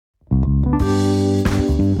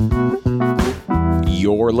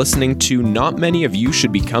You're listening to Not Many of You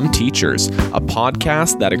Should Become Teachers, a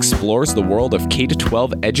podcast that explores the world of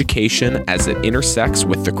K-12 education as it intersects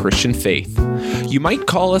with the Christian faith. You might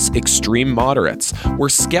call us extreme moderates. We're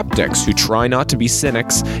skeptics who try not to be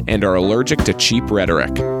cynics and are allergic to cheap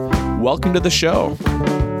rhetoric. Welcome to the show.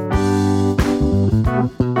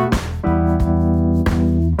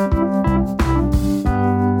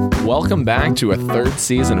 Welcome back to a third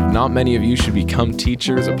season of Not Many of You Should Become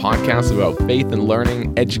Teachers, a podcast about faith and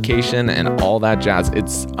learning, education, and all that jazz.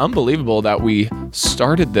 It's unbelievable that we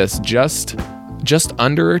started this just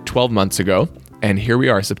under 12 months ago, and here we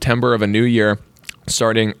are, September of a new year,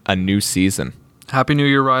 starting a new season. Happy New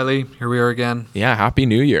Year, Riley. Here we are again. Yeah, Happy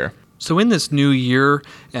New Year. So in this new year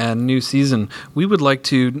and new season, we would like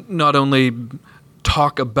to not only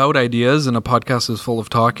talk about ideas, and a podcast is full of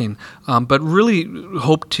talking, but really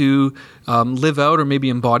hope to live out or maybe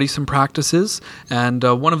embody some practices. And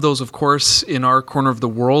one of those, of course, in our corner of the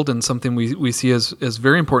world, and something we see as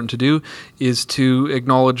very important to do, is to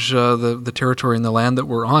acknowledge the territory and the land that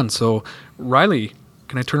we're on. So, Riley,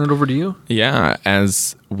 can I turn it over to you? Yeah,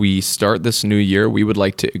 as we start this new year, we would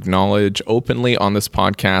like to acknowledge openly on this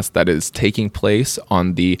podcast that is taking place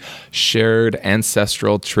on the shared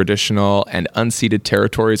ancestral, traditional, and unceded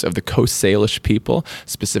territories of the Coast Salish people,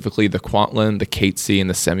 specifically the Kwantlen, the Katzie, and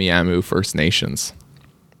the Semiahmoo First Nations.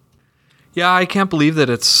 Yeah, I can't believe that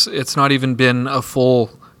it's not even been a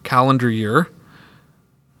full calendar year.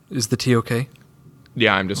 Is the tea okay?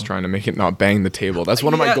 Yeah, I'm just trying to make it not bang the table. That's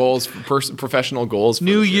one of my goals, professional goals.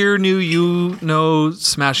 New year, new you, no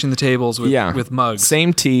smashing the tables with mugs.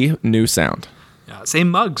 Same tea, new sound. Yeah, same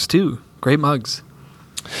mugs too. Great mugs.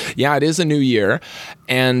 Yeah, it is a new year,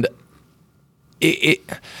 and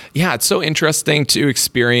it's so interesting to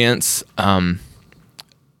experience a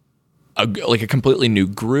completely new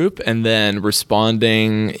group, and then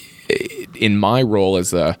responding in my role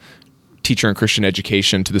as a teacher in Christian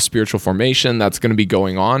education to the spiritual formation that's going to be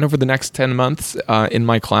going on over the next 10 months in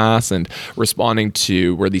my class, and responding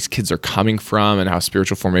to where these kids are coming from and how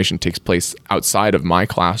spiritual formation takes place outside of my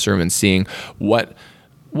classroom, and seeing what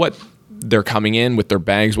they're coming in with their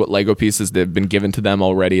bags, what Lego pieces that have been given to them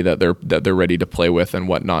already that they're ready to play with and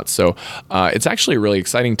whatnot. So it's actually a really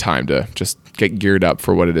exciting time to just get geared up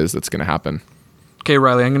for what it is that's going to happen. Okay,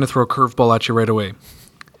 Riley, I'm going to throw a curveball at you right away.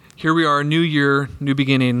 Here we are, new year, new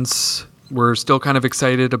beginnings. We're still kind of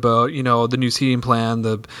excited about, the new seating plan,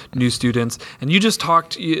 the new students. And you just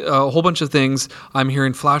talked a whole bunch of things. I'm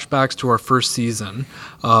hearing flashbacks to our first season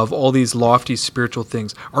of all these lofty spiritual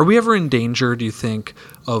things. Are we ever in danger, do you think,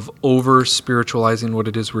 of over-spiritualizing what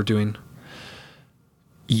it is we're doing?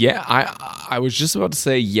 Yeah, I was just about to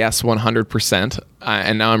say yes, 100%,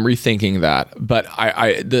 and now I'm rethinking that. But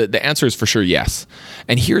the answer is for sure yes.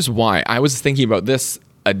 And here's why. I was thinking about this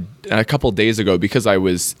a couple of days ago because I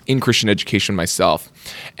was in Christian education myself,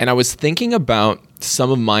 and I was thinking about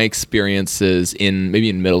some of my experiences in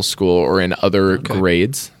middle school or in other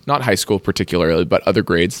grades, not high school particularly, but other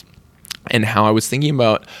grades, and how I was thinking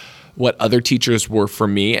about what other teachers were for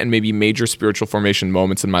me, and maybe major spiritual formation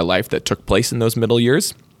moments in my life that took place in those middle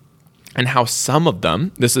years, and how some of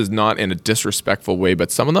them, this is not in a disrespectful way,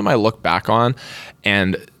 but some of them I look back on,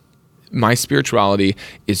 and my spirituality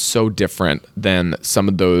is so different than some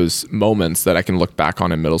of those moments that I can look back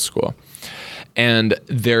on in middle school. And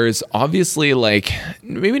there's obviously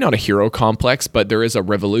maybe not a hero complex, but there is a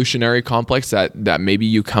revolutionary complex that maybe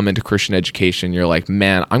you come into Christian education, you're like,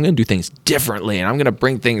 man, I'm going to do things differently, and I'm going to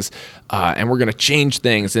bring things, and we're going to change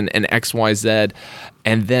things and X, Y, Z.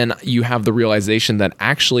 And then you have the realization that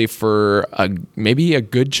actually for maybe a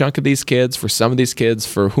good chunk of these kids, for some of these kids,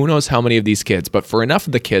 for who knows how many of these kids, but for enough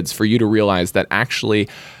of the kids for you to realize that actually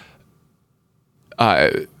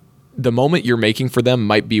the moment you're making for them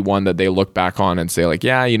might be one that they look back on and say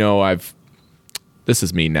this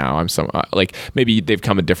is me now. I'm maybe they've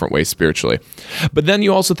come a different way spiritually. But then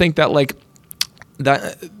you also think that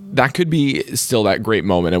that could be still that great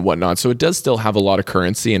moment and whatnot. So it does still have a lot of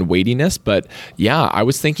currency and weightiness. But yeah, I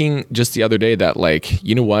was thinking just the other day that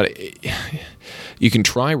you can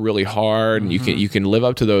try really hard, and you can live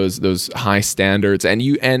up to those high standards,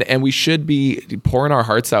 and we should be pouring our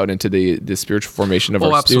hearts out into the spiritual formation of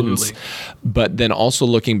our students. But then also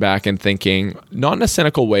looking back and thinking, not in a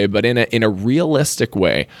cynical way, but in a realistic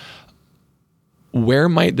way, where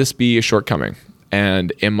might this be a shortcoming?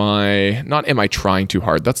 And am I trying too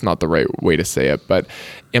hard? That's not the right way to say it, but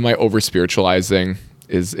am I over spiritualizing?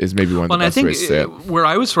 is maybe one of the Well, and I best think ways to say it. where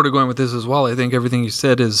I was sort of going with this as well, I think everything you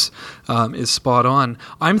said is spot on.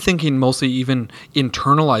 I'm thinking mostly even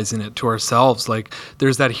internalizing it to ourselves. Like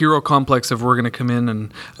there's that hero complex of we're going to come in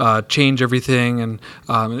and change everything, and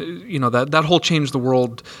that whole change the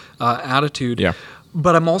world attitude. Yeah.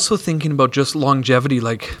 But I'm also thinking about just longevity,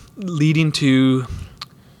 like leading to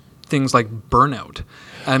things like burnout.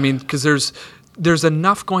 I mean, because there's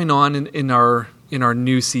enough going on in our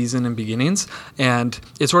new season and beginnings, and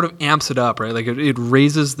it sort of amps it up, right? Like it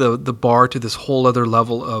raises the bar to this whole other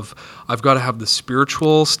level of I've got to have the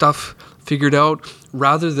spiritual stuff figured out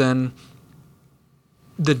rather than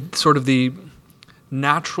the sort of the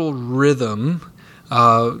natural rhythm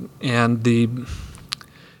and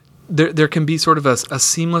there can be sort of a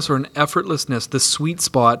seamless or an effortlessness, the sweet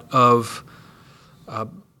spot of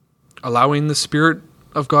allowing the Spirit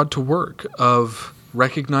of God to work, of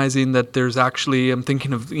recognizing that there's actually, I'm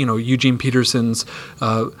thinking of, Eugene Peterson's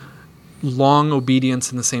long obedience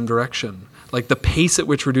in the same direction. Like the pace at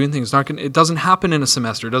which we're doing things, it doesn't happen in a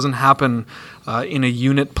semester. It doesn't happen in a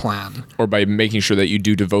unit plan. Or by making sure that you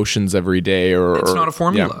do devotions every day. It's not a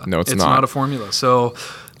formula. Yeah, no, it's not. It's not a formula. So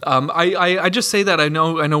I just say that I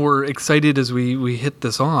know we're excited as we hit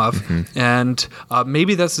this off, and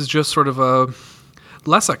maybe this is just sort of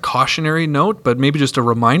less a cautionary note, but maybe just a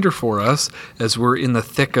reminder for us as we're in the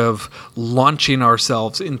thick of launching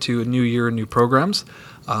ourselves into a new year and new programs,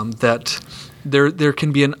 that there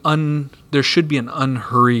should be an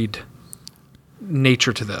unhurried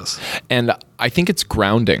nature to this. And I think it's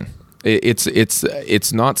grounding.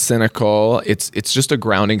 It's not cynical. It's just a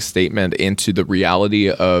grounding statement into the reality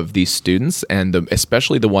of these students, and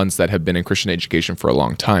especially the ones that have been in Christian education for a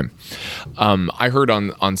long time. I heard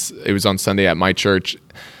it was on Sunday at my church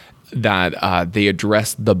that they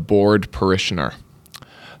addressed the bored parishioner,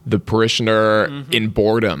 in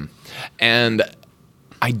boredom, and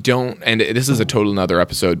and this is a total another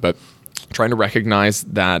episode, but trying to recognize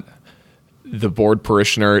that the bored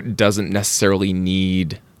parishioner doesn't necessarily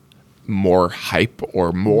need more hype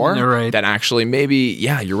or more. You're right. That actually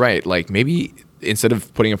you're right. Like maybe instead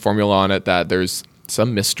of putting a formula on it, that there's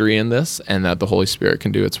some mystery in this and that the Holy Spirit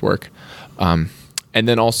can do its work. And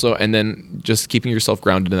then just keeping yourself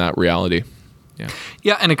grounded in that reality.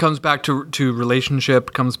 Yeah, and it comes back to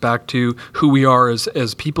relationship, comes back to who we are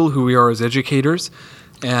as people, who we are as educators,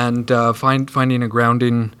 and finding a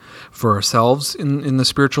grounding for ourselves in the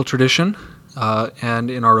spiritual tradition.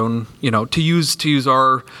 And in our own, to use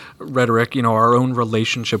our rhetoric, our own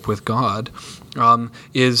relationship with God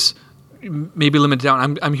is maybe limited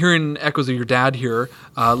down. I'm hearing echoes of your dad here.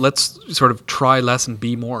 Let's sort of try less and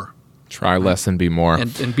be more. Try less and be more.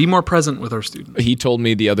 And be more present with our students. He told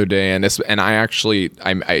me the other day, and I actually,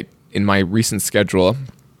 in my recent schedule,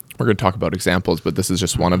 we're going to talk about examples, but this is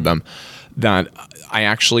just one of them, that I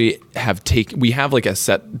actually we have like a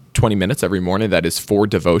set 20 minutes every morning that is for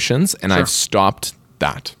devotions, and I've stopped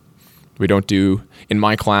that. We don't do, in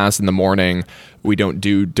my class in the morning, we don't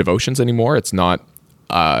do devotions anymore. It's not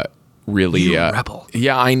really you rebel.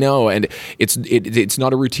 Yeah, I know, and it's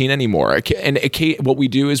not a routine anymore. And what we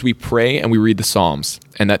do is we pray and we read the Psalms,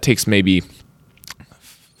 and that takes maybe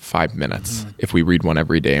 5 minutes if we read one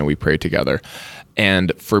every day and we pray together.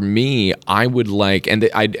 And for me, I would like,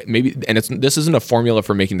 this isn't a formula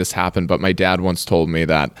for making this happen, but my dad once told me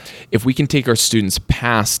that if we can take our students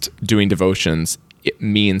past doing devotions, it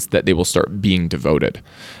means that they will start being devoted.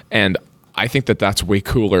 And I think that that's way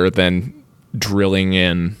cooler than drilling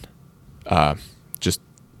in just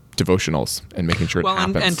devotionals and making sure it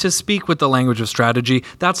happens. And to speak with the language of strategy,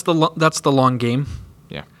 that's the long game.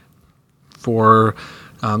 Yeah. For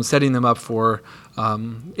setting them up for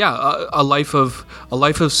a life of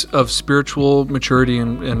spiritual maturity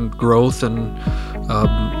and growth and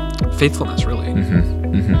faithfulness, really.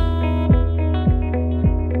 Mm-hmm. Mm-hmm.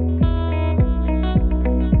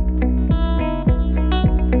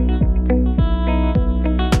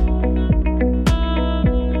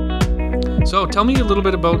 So tell me a little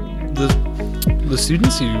bit about the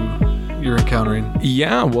students you're encountering.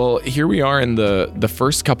 Yeah, well, here we are in the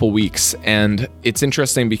first couple weeks, and it's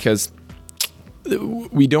interesting because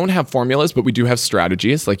we don't have formulas, but we do have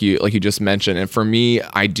strategies, like you just mentioned. And for me,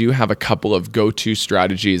 I do have a couple of go-to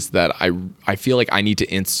strategies that I feel like I need to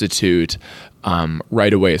institute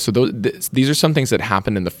right away. So these are some things that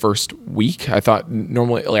happened in the first week. I thought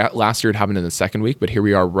normally last year it happened in the second week, but here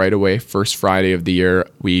we are right away. First Friday of the year,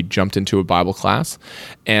 we jumped into a Bible class,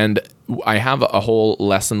 and I have a whole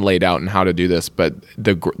lesson laid out on how to do this. But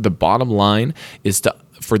the bottom line is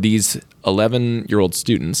for these 11-year-old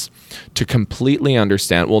students to completely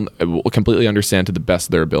understand to the best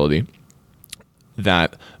of their ability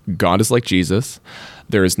that God is like Jesus.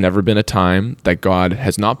 There has never been a time that God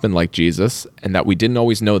has not been like Jesus, and that we didn't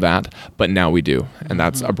always know that, but now we do. And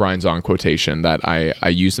that's a Brian Zahn quotation that I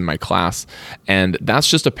use in my class. And that's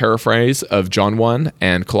just a paraphrase of John 1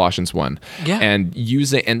 and Colossians 1. Yeah. And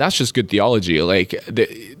that's just good theology. Like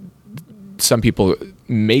some people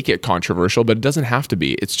make it controversial, but it doesn't have to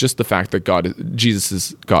be. It's just the fact that Jesus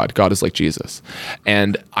is God. God is like Jesus.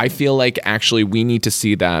 And I feel like actually we need to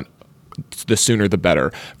see that the sooner the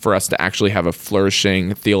better for us to actually have a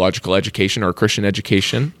flourishing theological education or a Christian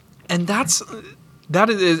education. And that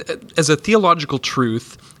is as a theological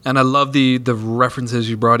truth. And I love the references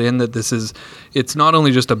you brought in, that it's not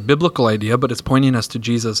only just a biblical idea, but it's pointing us to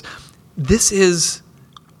Jesus. This is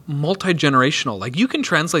multi-generational. Like, you can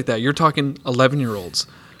translate that. You're talking 11-year-olds.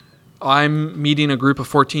 I'm meeting a group of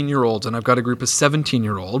 14-year-olds, and I've got a group of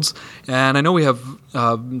 17-year-olds. And I know we have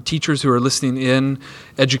teachers who are listening in,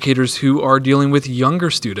 educators who are dealing with younger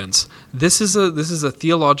students. This is a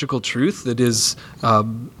theological truth that is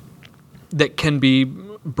that can be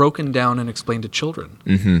broken down and explained to children.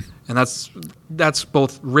 Mm-hmm. And that's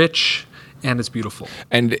both rich and it's beautiful.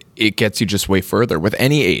 And it gets you just way further with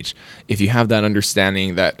any age. If you have that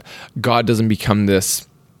understanding that God doesn't become this,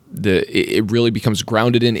 it really becomes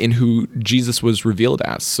grounded in who Jesus was revealed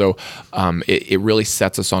as. So it really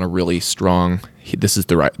sets us on a really strong, this is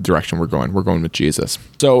the right direction we're going. We're going with Jesus.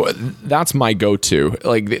 So that's my go-to.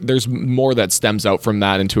 Like, there's more that stems out from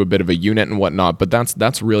that into a bit of a unit and whatnot, but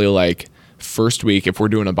that's really like first week, if we're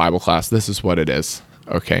doing a Bible class, this is what it is.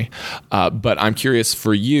 Okay. But I'm curious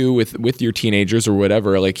for you with your teenagers or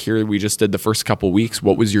whatever, like here we just did the first couple weeks.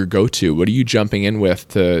 What was your go-to? What are you jumping in with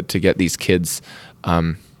to get these kids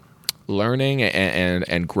learning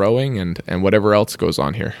and growing and whatever else goes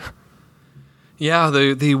on here? Yeah,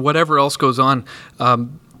 the whatever else goes on.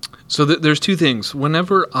 So there's two things.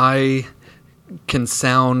 Whenever I can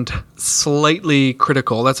sound slightly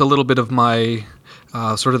critical, that's a little bit of my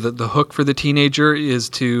sort of the hook for the teenager, is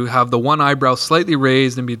to have the one eyebrow slightly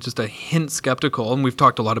raised and be just a hint skeptical. And we've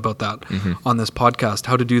talked a lot about that on this podcast,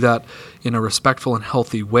 how to do that in a respectful and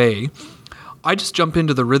healthy way. I just jump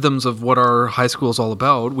into the rhythms of what our high school is all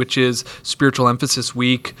about, which is Spiritual Emphasis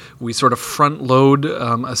Week. We sort of front load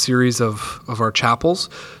a series of our chapels.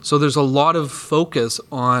 So there's a lot of focus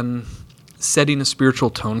on setting a spiritual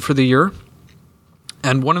tone for the year.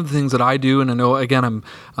 And one of the things that I do, and I know, again,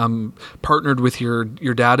 I'm partnered with your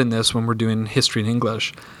dad in this when we're doing history and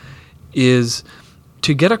English, is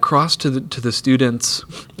to get across to the students,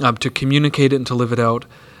 to communicate it and to live it out,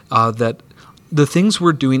 that the things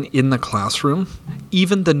we're doing in the classroom,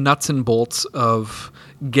 even the nuts and bolts of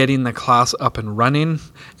getting the class up and running,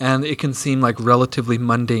 and it can seem like relatively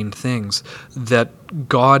mundane things, that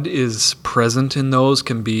God is present in those,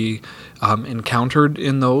 can be encountered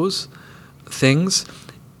in those things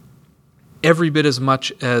every bit as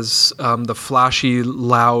much as the flashy,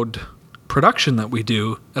 loud production that we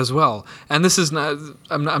do as well. And this is not,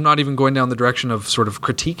 I'm not even going down the direction of sort of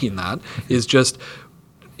critiquing that, is just,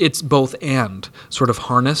 it's both and sort of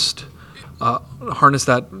harness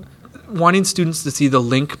that, wanting students to see the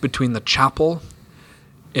link between the chapel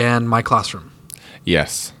and my classroom.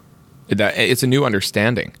 Yes. It's a new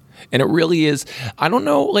understanding. And it really is, I don't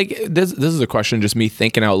know, like this is a question, just me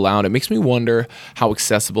thinking out loud. It makes me wonder how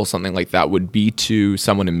accessible something like that would be to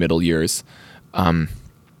someone in middle years.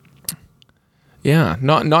 Yeah,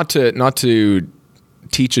 not to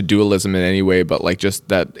teach a dualism in any way, but like just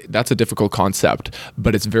that's a difficult concept,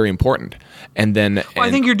 but it's very important. And then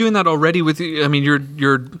I think you're doing that already with, I mean,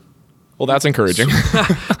 you're well, that's encouraging.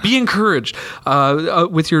 Be encouraged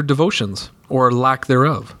with your devotions or lack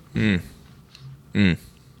thereof.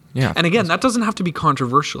 Yeah. And again, that doesn't have to be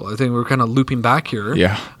controversial. I think we're kind of looping back here.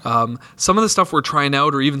 Yeah. Some of the stuff we're trying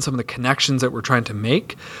out, or even some of the connections that we're trying to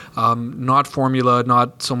make, not formula,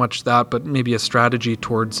 not so much that, but maybe a strategy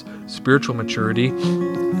towards spiritual maturity,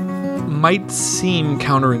 might seem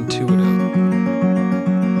counterintuitive.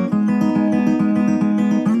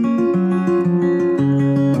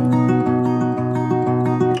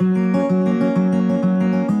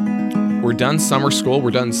 We're done summer school.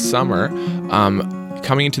 We're done summer.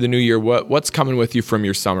 Coming into the new year, what's coming with you from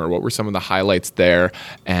your summer? What were some of the highlights there?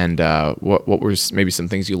 And what were maybe some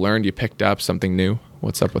things you learned, you picked up, something new?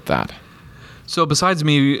 What's up with that? So besides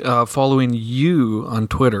me following you on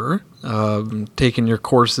Twitter, taking your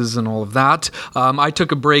courses and all of that, I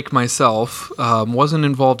took a break myself. Wasn't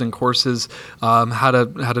involved in courses. Had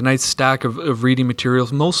a nice stack of reading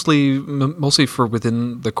materials, mostly for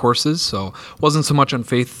within the courses. So wasn't so much on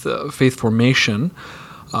faith formation.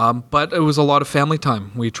 But it was a lot of family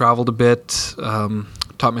time. We traveled a bit,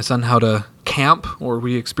 taught my son how to camp, or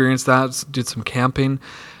we experienced that, did some camping.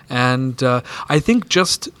 And I think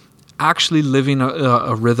just actually living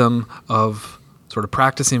a rhythm of sort of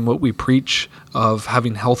practicing what we preach, of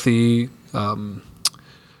having healthy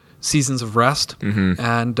seasons of rest.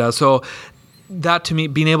 And so that, to me,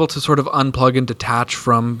 being able to sort of unplug and detach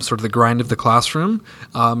from sort of the grind of the classroom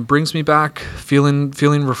brings me back feeling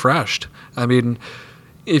refreshed. I mean,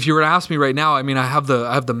 if you were to ask me right now, I mean, I have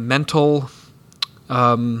the mental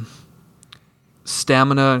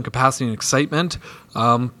stamina and capacity and excitement.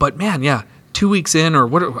 But man, yeah, 2 weeks in, or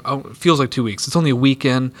what? It feels like 2 weeks. It's only a week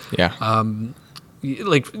in. Yeah.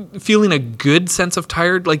 Like feeling a good sense of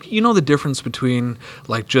tired. Like, you know, the difference between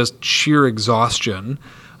like just sheer exhaustion,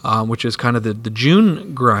 which is kind of the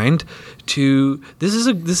June grind, to this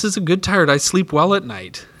is a good tired. I sleep well at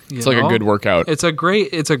night. It's like a good workout. It's a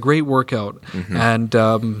great workout. And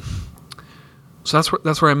so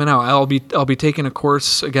that's where I'm in now. I'll be taking a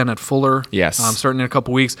course again at Fuller. Yes. Starting in a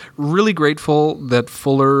couple weeks. Really grateful that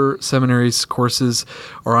Fuller Seminary's courses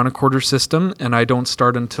are on a quarter system, and I don't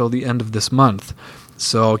start until the end of this month.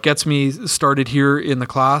 So it gets me started here in the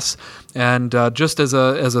class. And just as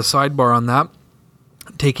a sidebar on that,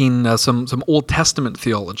 taking some Old Testament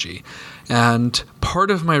theology. And part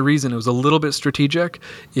of my reason, it was a little bit strategic,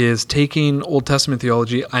 is taking Old Testament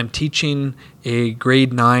theology. I'm teaching a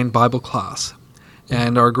grade 9 Bible class.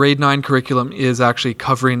 And our grade 9 curriculum is actually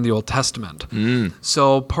covering the Old Testament.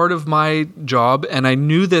 So part of my job, and I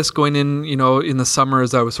knew this going in, you know, in the summer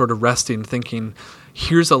as I was sort of resting, thinking,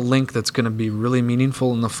 here's a link that's going to be really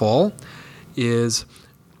meaningful in the fall, is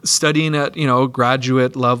studying at, you know,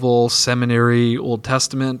 graduate level, seminary, Old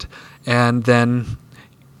Testament, and then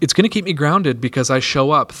it's going to keep me grounded because I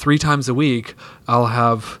show up 3 times a week. I'll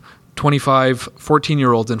have 25,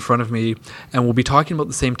 14-year-olds in front of me, and we'll be talking about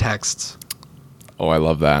the same texts. Oh, I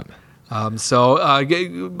love that. So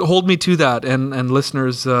hold me to that, and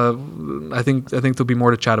listeners, I think there'll be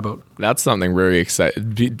more to chat about. That's something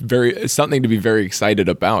something to be very excited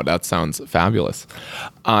about. That sounds fabulous.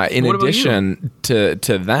 In addition to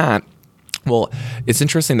that, well, it's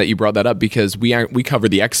interesting that you brought that up because we cover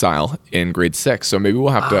the exile in grade 6, so maybe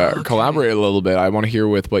we'll have to collaborate a little bit. I want to hear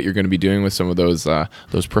with what you're going to be doing with some of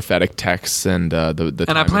those prophetic texts and the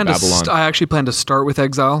time of Babylon. I actually plan to start with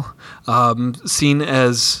exile, seen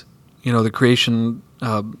as, you know, the creation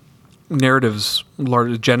narratives.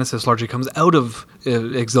 Genesis largely comes out of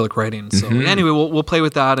exilic writing. So anyway, we'll play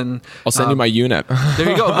with that, and I'll send you my unit. There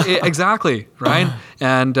you go. Exactly, right?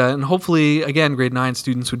 And hopefully, again, grade 9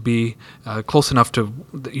 students would be close enough to.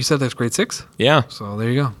 You said that's grade 6? Yeah. So there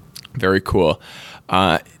you go. Very cool.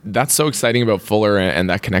 That's so exciting about Fuller and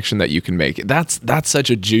that connection that you can make. That's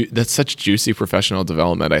such juicy professional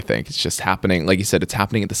development. I think it's just happening, like you said, it's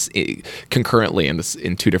happening concurrently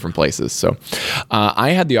in 2 different places. So,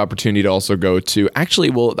 I had the opportunity to also go to.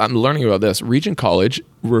 I'm learning about this. Regent College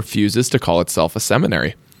refuses to call itself a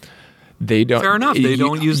seminary. They don't. Fair enough. They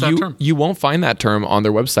don't use that term. You won't find that term on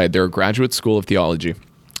their website. They're a graduate school of theology.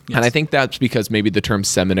 Yes. And I think that's because maybe the term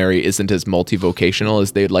seminary isn't as multivocational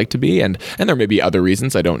as they'd like to be. And there may be other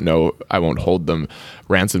reasons. I don't know. I won't hold them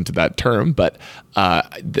ransom to that term. But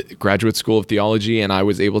the Graduate School of Theology, and I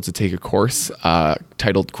was able to take a course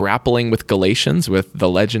titled Grappling with Galatians with the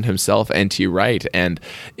legend himself, N.T. Wright. And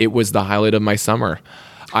it was the highlight of my summer.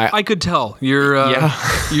 I could tell.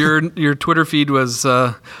 Your Twitter feed was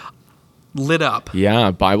lit up. Yeah,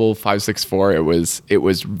 Bible 564. It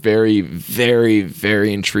was very, very,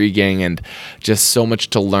 very intriguing, and just so much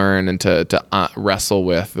to learn and to wrestle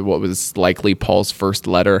with what was likely Paul's first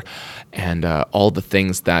letter, and all the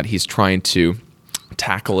things that he's trying to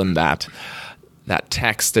tackle in that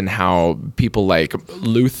text, and how people like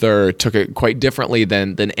Luther took it quite differently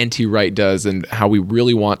than N.T. Wright does, and how we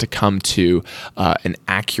really want to come to an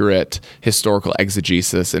accurate historical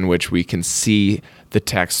exegesis in which we can see the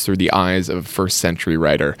text through the eyes of a first century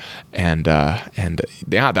writer. And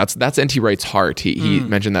yeah, that's N.T. Wright's heart. He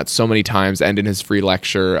mentioned that so many times, and in his free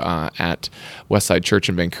lecture at Westside Church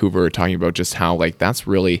in Vancouver, talking about just how like that's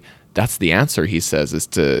the answer, he says, is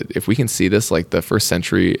to, if we can see this like the first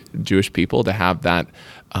century Jewish people, to have that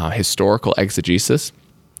historical exegesis,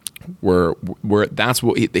 where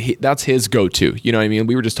that's his go-to. You know what I mean?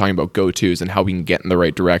 We were just talking about go-tos and how we can get in the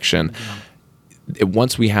right direction.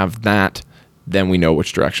 Once we have that, then we know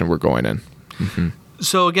which direction we're going in. Mm-hmm.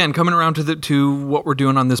 So again, coming around to what we're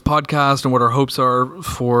doing on this podcast and what our hopes are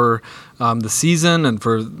for the season, and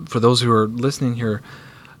for those who are listening here,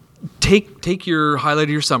 take your highlight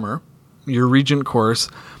of your summer, your Regent course.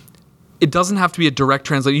 It doesn't have to be a direct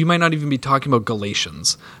translation. You might not even be talking about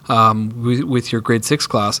Galatians with your grade 6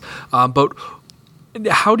 class, but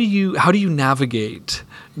how do you navigate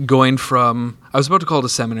going from, I was about to call it a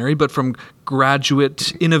seminary, but from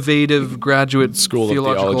innovative graduate School of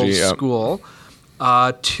theological theology, yeah. school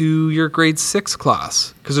to your grade 6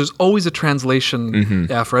 class, because there's always a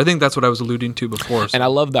translation effort. I think that's what I was alluding to before. And I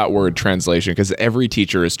love that word translation, because every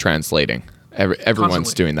teacher is translating. Everyone's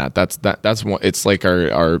Constantly. doing that. That's one. It's like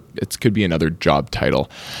our it could be another job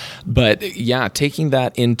title, but yeah, taking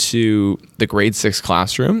that into the grade 6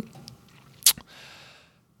 classroom.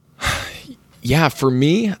 Yeah, for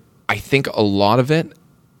me, I think a lot of it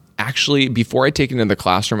actually, before I take it into the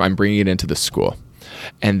classroom, I'm bringing it into the school.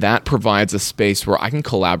 And that provides a space where I can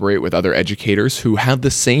collaborate with other educators who have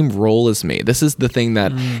the same role as me. This is the thing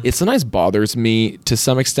that it sometimes bothers me to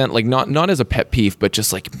some extent, like not as a pet peeve, but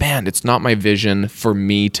just like, man, it's not my vision for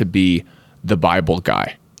me to be the Bible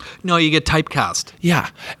guy. No, you get typecast. Yeah.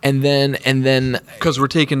 And then Because we're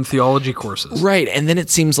taking theology courses. right. And then it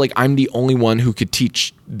seems like I'm the only one who could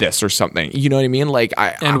teach this or something. You know what I mean? Like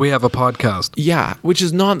And we have a podcast. yeah, which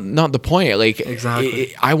is not the point. Like,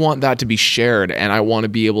 Exactly. I want that to be shared, and I want to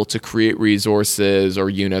be able to create resources or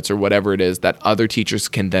units or whatever it is that other teachers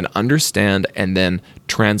can then understand and then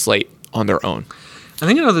translate on their own. I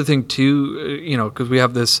think another thing too, because we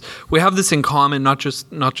have this in common, not just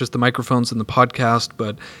the microphones and the podcast,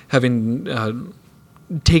 but having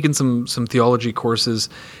taken some theology courses,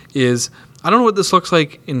 is I don't know what this looks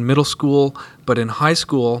like in middle school, but in high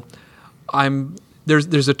school,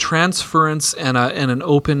 there's a transference and an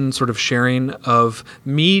open sort of sharing of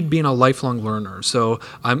me being a lifelong learner. So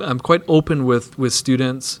I'm quite open with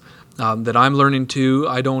students. That I'm learning to.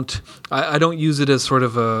 I don't use it as sort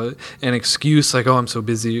of an excuse, like, oh, I'm so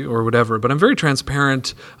busy or whatever. But I'm very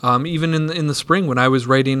transparent. Even in the spring when I was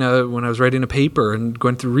writing a paper and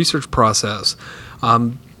going through research process,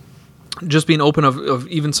 just being open of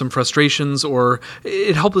even some frustrations, or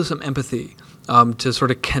it helped with some empathy to sort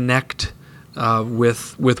of connect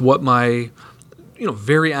with what my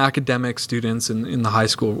very academic students in the high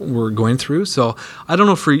school were going through. So I don't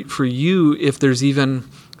know for you if there's even.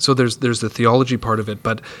 So there's the theology part of it,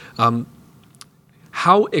 but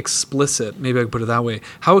how explicit, maybe I can put it that way,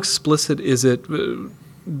 how explicit is it,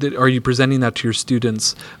 that are you presenting that to your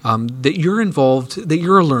students, that you're involved, that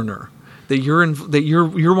you're a learner, that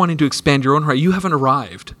you're wanting to expand your own horizon, you haven't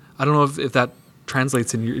arrived. I don't know if that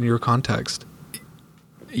translates in your context.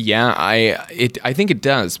 Yeah, I think it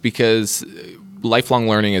does, because lifelong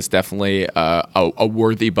learning is definitely a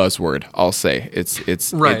worthy buzzword. I'll say it's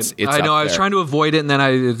right. It's I know. I was trying to avoid it, and then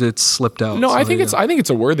it slipped out. No, so I think it's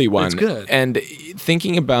a worthy one. It's good. And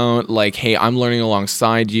thinking about like, hey, I'm learning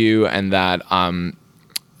alongside you, and that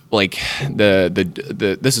like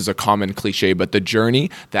the this is a common cliche, but the journey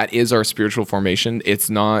that is our spiritual formation. It's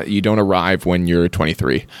not, you don't arrive when you're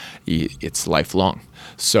 23. It's lifelong.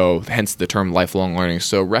 So hence the term lifelong learning.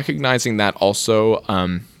 So recognizing that also.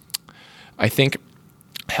 I think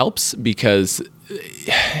helps, because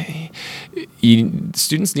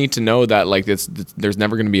students need to know that like there's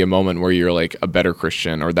never going to be a moment where you're like a better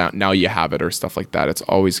Christian, or that now you have it, or stuff like that. It's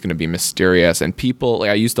always going to be mysterious. And people, like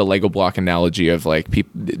I used the Lego block analogy of like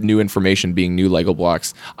new information being new Lego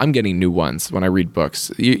blocks. I'm getting new ones when I read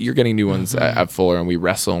books. You're getting new ones at Fuller, and we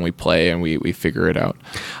wrestle and we play and we figure it out.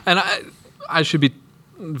 And I should be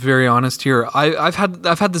very honest here. I've had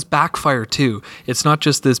this backfire too. It's not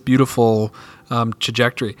just this beautiful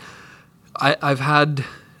trajectory. I've had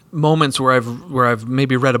moments where I've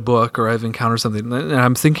maybe read a book, or I've encountered something, and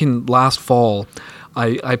I'm thinking last fall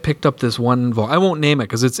I picked up this one volume. I won't name it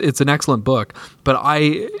because it's an excellent book, but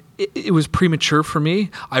it was premature for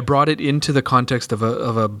me. I brought it into the context of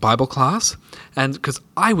a Bible class, and because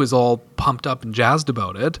I was all pumped up and jazzed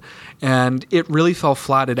about it, and it really fell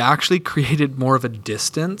flat. It actually created more of a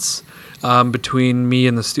distance between me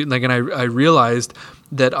and the student. Like, and I realized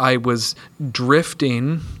that I was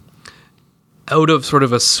drifting out of sort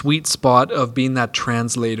of a sweet spot of being that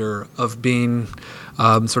translator, of being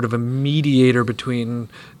sort of a mediator between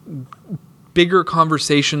bigger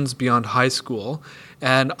conversations beyond high school.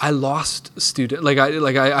 And I lost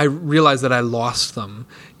I realized that I lost them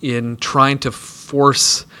in trying to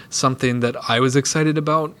force something that I was excited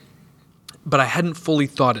about, but I hadn't fully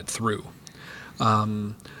thought it through.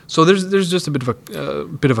 So there's just a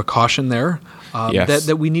bit of a caution there, Yes.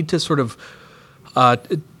 that we need to sort of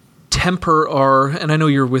temper our, and I know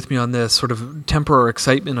you're with me on this, sort of temper our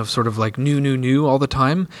excitement of sort of like new all the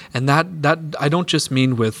time. And that I don't just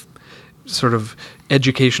mean with sort of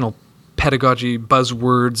educational pedagogy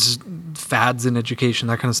buzzwords, fads in education,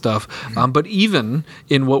 that kind of stuff. But even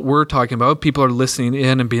in what we're talking about, people are listening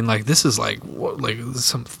in and being like, this is like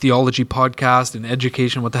some theology podcast and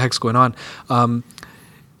education. What the heck's going on?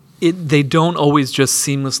 They don't always just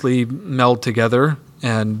seamlessly meld together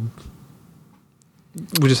and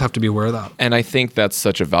we just have to be aware of that. And I think that's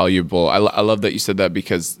such a valuable, I love that you said that,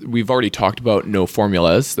 because we've already talked about no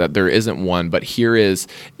formulas, that there isn't one, but here is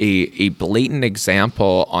a blatant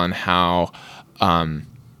example on how I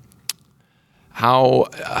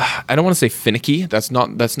don't want to say finicky. That's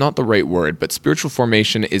not the right word, but spiritual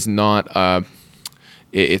formation is not,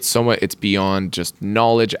 it's beyond just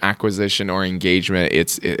knowledge acquisition or engagement.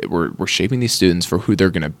 We're shaping these students for who they're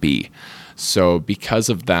going to be. So because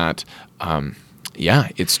of that,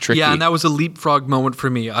 it's tricky. Yeah, and that was a leapfrog moment for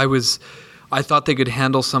me. I thought they could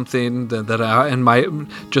handle something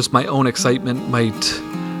that my own excitement might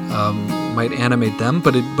animate them,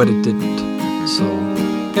 but it didn't. So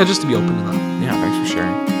yeah, just to be open to that. Yeah, thanks for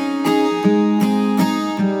sharing.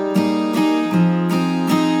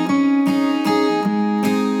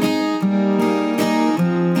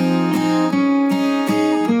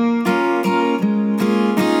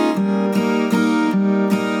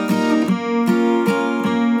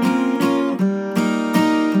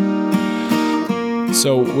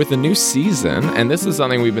 So with the new season, and this is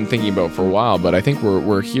something we've been thinking about for a while, but I think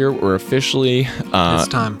we're here. We're officially It's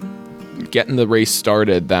time. Getting the race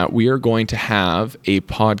started, that we are going to have a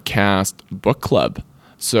podcast book club.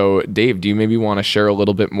 So Dave, do you maybe want to share a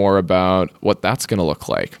little bit more about what that's going to look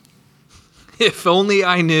like? If only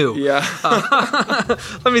I knew. Yeah.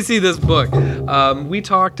 Let me see this book. We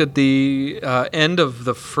talked at the end of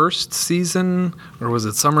the first season, or was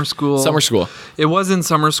it summer school? Summer school. It was in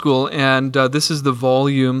summer school, and this is the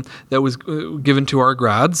volume that was given to our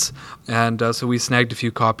grads, and so we snagged a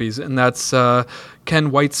few copies, and that's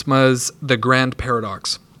Ken Weitzma's The Grand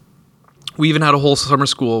Paradox. We even had a whole summer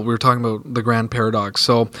school. We were talking about the Grand Paradox.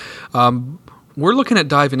 So we're looking at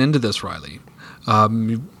diving into this, Riley.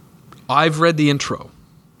 I've read the intro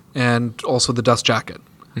and also the Dust Jacket.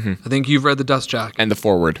 Mm-hmm. I think you've read the Dust Jacket. And the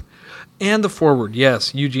foreword. And the foreword,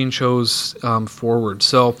 yes. Eugene Cho's foreword.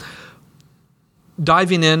 So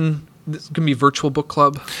diving in, this can be virtual book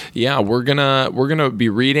club. Yeah, we're gonna be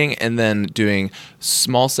reading and then doing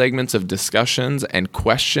small segments of discussions and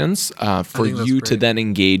questions for you to then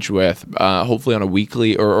engage with, hopefully on a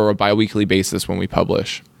weekly or a bi-weekly basis when we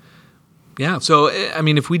publish. Yeah, so I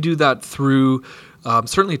mean, if we do that through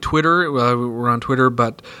certainly Twitter, we're on Twitter,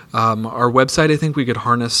 but our website, I think we could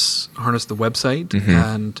harness the website, mm-hmm.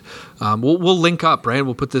 and we'll link up, right?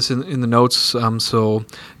 We'll put this in the notes so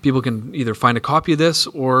people can either find a copy of this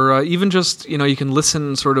or even just, you can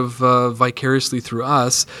listen sort of vicariously through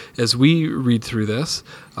us as we read through this.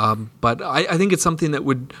 But I think it's something that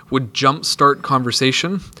would jumpstart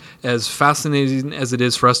conversation. As fascinating as it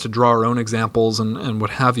is for us to draw our own examples and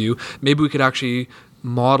what have you, maybe we could actually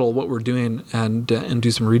model what we're doing and do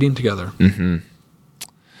some reading together. Mm-hmm.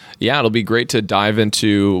 Yeah, it'll be great to dive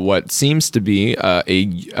into what seems to be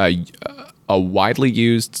a widely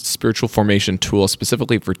used spiritual formation tool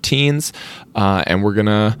specifically for teens, and we're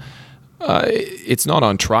gonna. It's not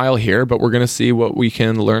on trial here, but we're gonna see what we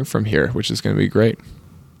can learn from here, which is gonna be great.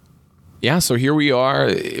 Yeah, so here we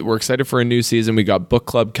are. We're excited for a new season. We got book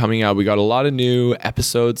club coming out. We got a lot of new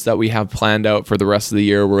episodes that we have planned out for the rest of the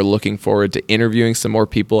year. We're looking forward to interviewing some more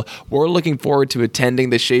people. We're looking forward to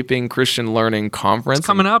attending the Shaping Christian Learning Conference. It's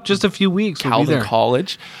coming up just a few weeks. Calvin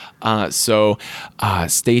College. So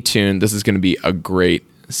stay tuned. This is going to be a great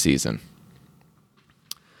season.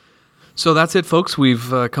 So that's it, folks.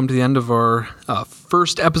 We've come to the end of our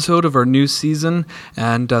first episode of our new season.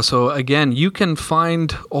 And so, again, you can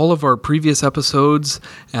find all of our previous episodes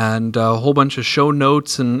and a whole bunch of show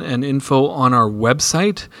notes and info on our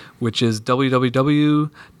website, which is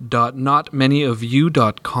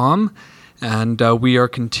www.notmanyofyou.com. And we are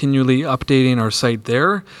continually updating our site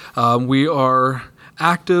there. We are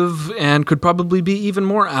active and could probably be even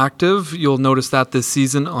more active. You'll notice that this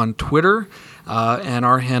season on Twitter. And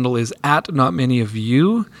our handle is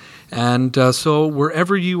 @NotManyOfYou. And so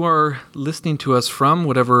wherever you are listening to us from,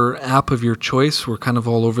 whatever app of your choice, we're kind of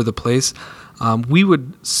all over the place. We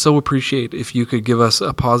would so appreciate if you could give us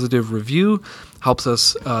a positive review. Helps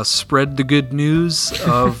us spread the good news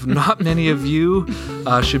of not many of you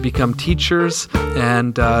should become teachers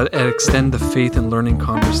and extend the faith and learning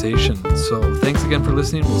conversation. So thanks again for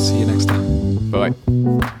listening. We'll see you next time. Bye.